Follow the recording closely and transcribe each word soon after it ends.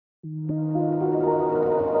Hello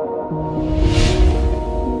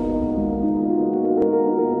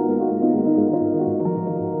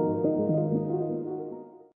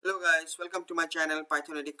guys, welcome to my channel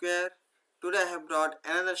PywinAuto. Today I have brought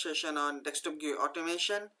another session on desktop GUI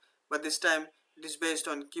automation, but this time it is based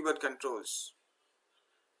on keyboard controls.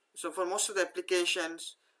 So for most of the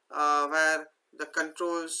applications where the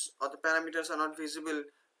controls or the parameters are not visible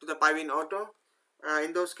to the PywinAuto,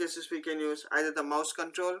 in those cases we can use either the mouse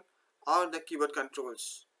control or the keyboard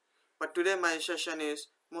controls. But today my session is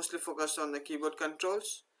mostly focused on the keyboard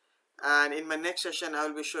controls, and in my next session I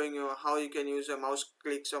will be showing you how you can use your mouse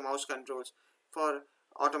clicks or mouse controls for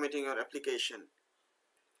automating your application.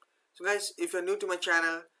 So guys, if you're new to my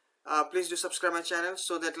channel, please do subscribe my channel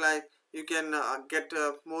so that you can get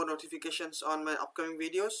more notifications on my upcoming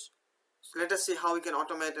videos. So let us see how we can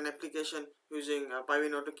automate an application using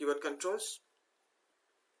PywinAuto keyboard controls.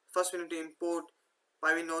 First we need to import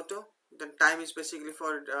PywinAuto. Then time is basically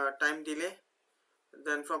for time delay.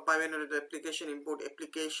 Then from PywinAuto application, import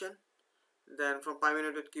application. Then from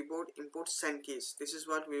PywinAuto keyboard, import send keys. This is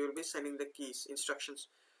what we will be sending the keys, instructions,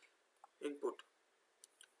 input.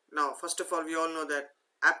 Now first of all, we all know that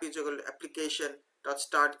app is equal to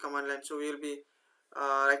application.start command line. So we will be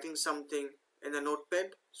writing something in the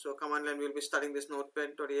notepad. So command line will be starting this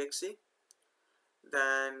notepad.exe.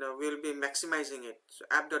 Then we will be maximizing it. So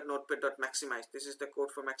app.notepad.maximize. This is the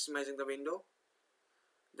code for maximizing the window.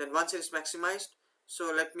 Then once it is maximized,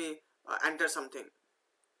 so let me enter something.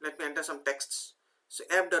 Let me enter some texts. So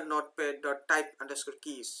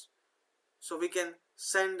app.notepad.type_keys. So we can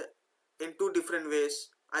send in two different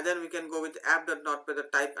ways. Either we can go with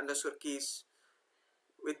app.notepad.type_keys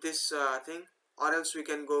with this thing, or else we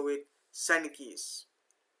can go with send keys.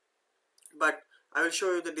 But I will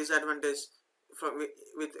show you the disadvantage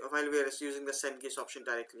while we are using the send keys option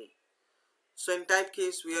directly. So in type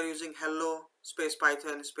keys we are using hello space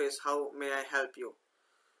python space how may I help you.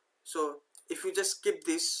 So if you just skip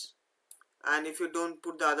this and if you don't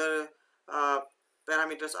put the other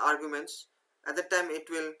parameters arguments, at that time it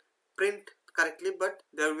will print correctly, but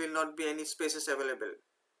there will not be any spaces available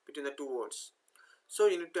between the two words. So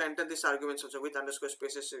you need to enter these arguments also with underscore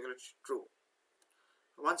spaces equal to true.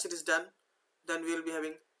 Once it is done, then we will be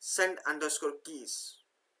having send underscore keys.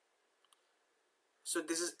 So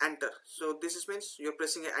this is enter. So this is means you are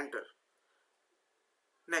pressing a enter.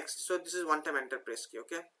 Next, so this is one time enter press key.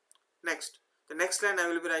 Okay. Next, the next line I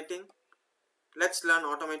will be writing, let's learn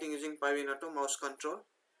automating using PywinAuto mouse control.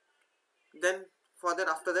 Then for that,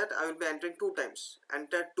 after that I will be entering two times.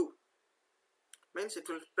 Enter 2 means it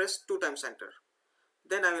will press 2 times enter.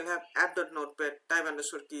 Then I will have app.notepad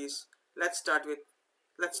type_keys. Let's start with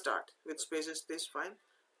spaces, this fine.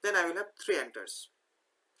 Then I will have 3 enters.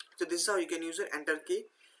 So this is how you can use an enter key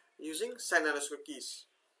using send_keys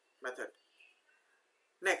method.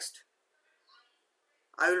 Next,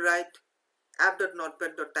 I will write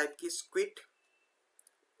app.notepad.typekeys quit.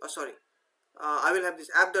 I will have this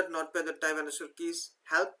app.notepad.type_keys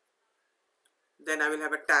help. Then I will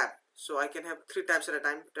have a tab. So I can have 3 tabs at a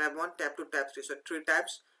time. Tab 1, tab 2, tab 3. So 3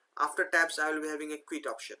 tabs. After tabs I will be having a quit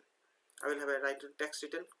option. I will have a text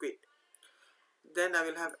written quit. Then I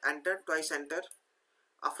will have enter, twice enter.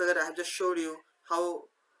 After that I have just showed you how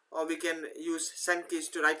we can use send keys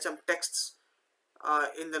to write some texts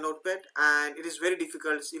in the notepad, and it is very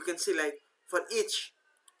difficult. You can see like for each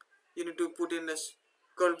you need to put in this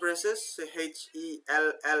curl braces, so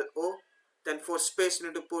HELLO. Then for space you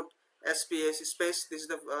need to put space. This is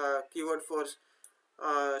the keyword for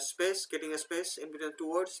space, getting a space in between 2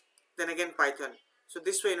 words. Then again Python. So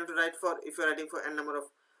this way you need to write for if you are writing for n number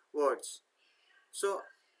of words. So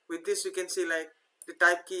with this you can see like the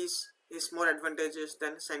type keys is more advantageous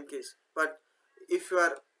than send keys. But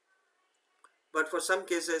for some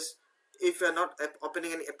cases, if you are not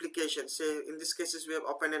opening any application, say in this cases we have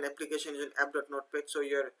opened an application using app.notepad, so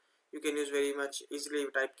you can use very much easily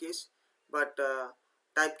type keys. But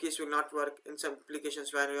type keys will not work in some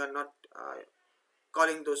applications where you are not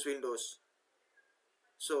calling those windows.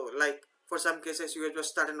 So like for some cases you have just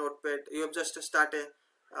start a notepad, you have just to start a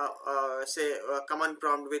say a command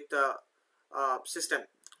prompt with system,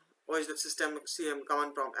 or is the system CM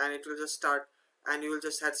command prompt, and it will just start and you will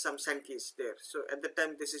just add some send keys there. So at that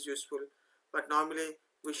time this is useful, but normally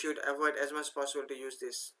we should avoid as much as possible to use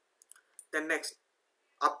this. Then next,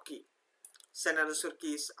 up key,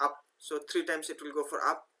 send_keys up. So 3 times it will go for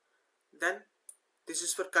up. Then this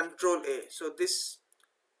is for control A. So this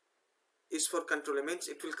is for control A, means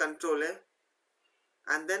it will control A,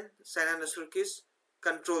 and then send_keys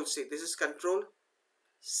control C. This is control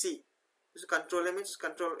C. This is control A means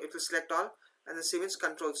control, it will select all, and the C means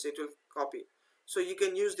control C, it will copy. So you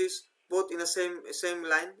can use this both in the same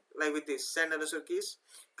line, like with this send underscore keys,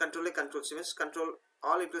 control A, control C, means control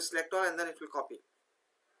all, it will select all and then it will copy.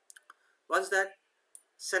 Once that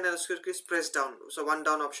send underscore keys, press down, so one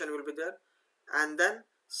down option will be there, and then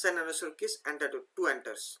send underscore keys, enter to 2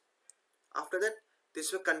 enters. After that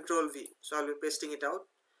this will control V, so I will be pasting it out,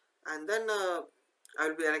 and then I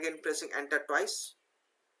will be again pressing enter twice.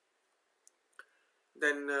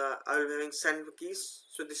 Then I will be having send keys,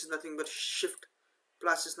 so this is nothing but shift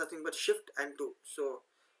plus is nothing but shift and 2. So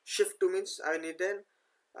shift 2 means I need an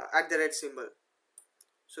at the red symbol,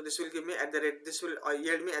 so this will give me at the red, this will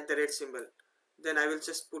yield me at the red symbol. Then I will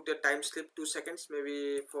just put a time slip 2 seconds,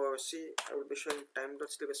 maybe for C I will be showing time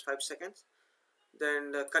dot slip as 5 seconds.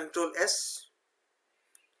 Then control S,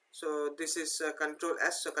 so this is control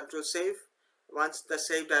S, so control save. Once the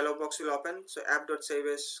save dialog box will open, so app.save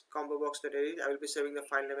as combo box.edit, I will be saving the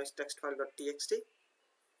file name as textfile.txt.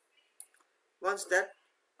 Once that,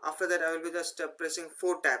 after that I will be just pressing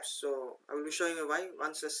 4 tabs, so I will be showing you why.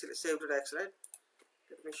 Once save.x, right,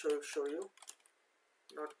 let me show you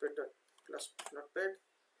notepad plus notepad.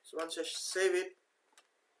 So once I save it,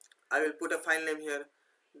 I will put a file name here.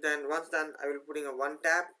 Then once done, I will be putting a 1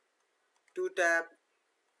 tab, 2 tab,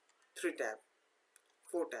 3 tab,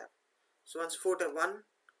 4 tab. So once 4 tab, 1,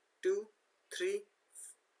 2, 3,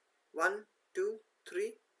 1, 2,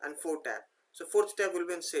 3 and 4 tab. So 4th tab will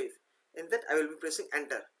be in save. In that I will be pressing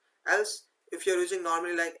enter. Else if you are using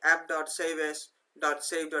normally like app.save as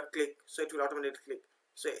 .save.click, so it will automatically click.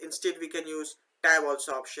 So instead we can use tab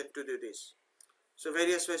also option to do this. So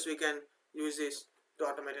various ways we can use this to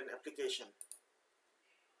automate an application.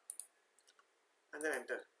 And then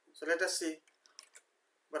enter. So let us see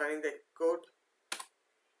by running the code.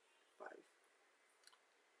 5.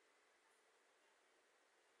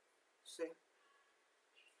 See.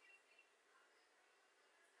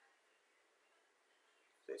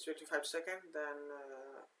 So it's 55 seconds, then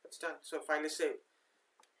it's done. So file is saved.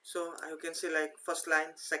 So you can see like first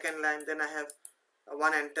line, second line, then I have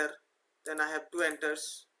 1 enter, then I have 2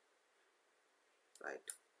 enters,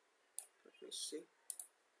 right? Let me see.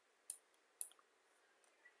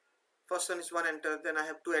 First one is 1 enter, then I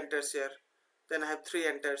have 2 enters here, then I have 3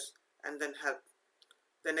 enters, and then help.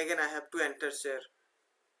 Then again I have 2 enters here,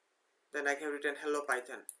 then I have written hello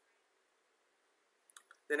Python.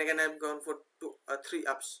 Then again I have gone for 3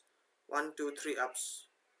 ups, 1, 2, 3 ups,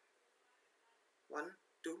 1,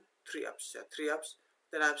 2, 3 ups, yeah, 3 ups.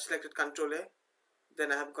 Then I have selected control A,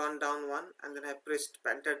 then I have gone down 1, and then I have pressed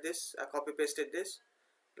entered this, copy pasted this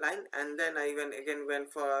line, and then I again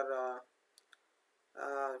went for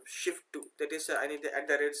shift 2, that is I need the at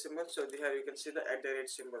the rate symbol. So here you can see the at the rate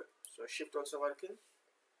symbol, so shift also working.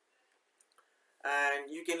 And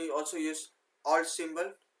you can also use alt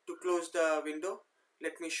symbol to close the window.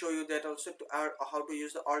 Let me show you that also, to how to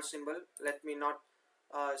use the alt symbol. Let me not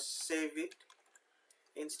save it,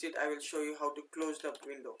 instead I will show you how to close the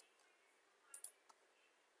window.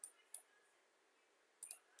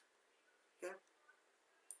 Okay,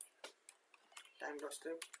 time dot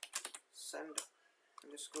step send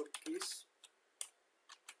underscore keys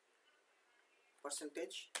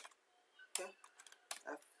percentage, okay,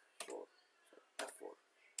 F4.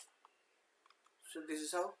 So this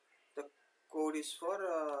is how the code is for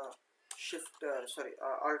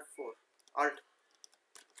alt.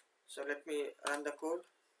 So let me run the code.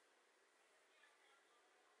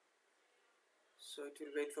 So it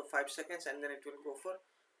will wait for 5 seconds and then it will go for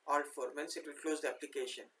alt 4, means it will close the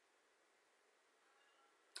application.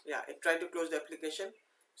 Yeah, it tried to close the application,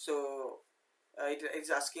 so it is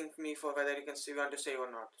asking me for whether you want to save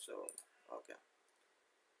or not. So okay,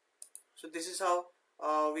 so this is how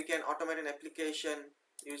we can automate an application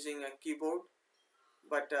using a keyboard,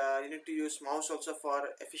 but you need to use mouse also for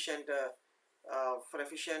efficient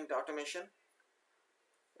automation.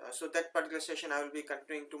 So that particular session I will be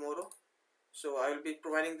continuing tomorrow. So I will be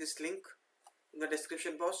providing this link in the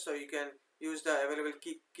description box, so you can use the available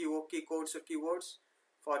keycodes or keywords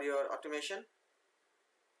for your automation.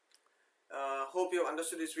 Hope you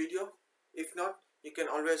understood this video. If not, you can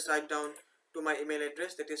always write down to my email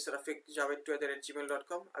address, that is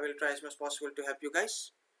rafiqjaved2@gmail.com. I will try as much as possible to help you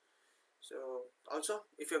guys. So also,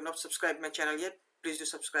 if you have not subscribed my channel yet, please do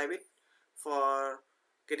subscribe it for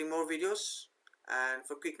getting more videos and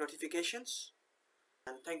for quick notifications.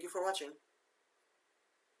 And thank you for watching.